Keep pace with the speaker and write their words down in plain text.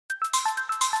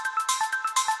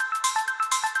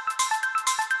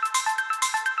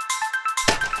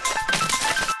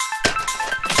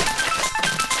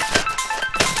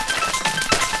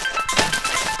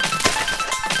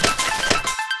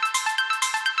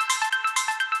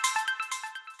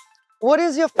What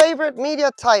is your favorite media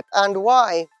type and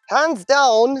why? Hands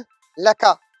down,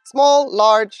 Leca. Small,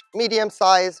 large, medium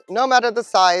size, no matter the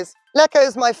size. Leca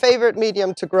is my favorite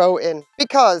medium to grow in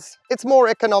because it's more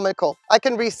economical. I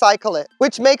can recycle it,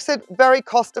 which makes it very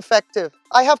cost effective.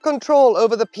 I have control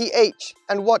over the pH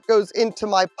and what goes into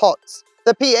my pots.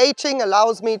 The pHing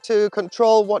allows me to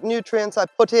control what nutrients I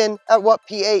put in at what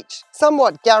pH,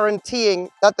 somewhat guaranteeing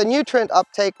that the nutrient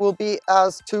uptake will be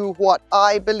as to what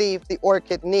I believe the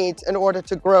orchid needs in order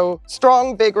to grow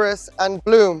strong, vigorous, and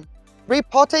bloom.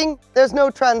 Repotting, there's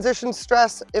no transition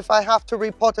stress if I have to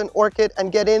repot an orchid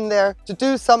and get in there to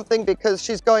do something because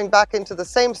she's going back into the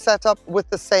same setup with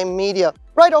the same media.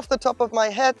 Right off the top of my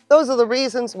head, those are the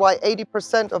reasons why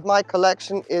 80% of my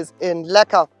collection is in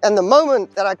Leca. And the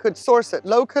moment that I could source it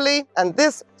locally and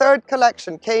this third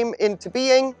collection came into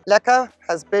being, Leca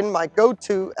has been my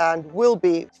go-to and will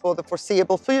be for the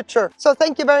foreseeable future. So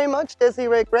thank you very much,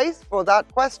 Desiree Grace, for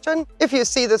that question. If you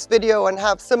see this video and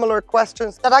have similar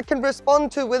questions that I can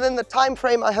respond to within the time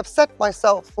frame I have set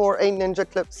myself for a Ninja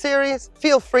Clip series,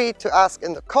 feel free to ask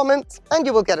in the comments and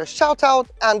you will get a shout out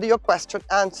and your question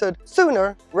answered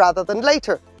sooner rather than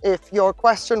later. If your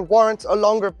question warrants a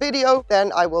longer video,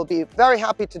 then I will be very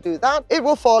happy to do that. It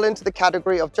will fall into the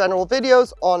category of general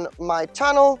videos on my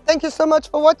channel. Thank you so much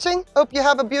for watching. Hope you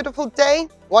have a beautiful day.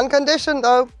 One condition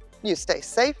though, you stay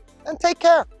safe and take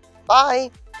care.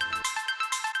 Bye.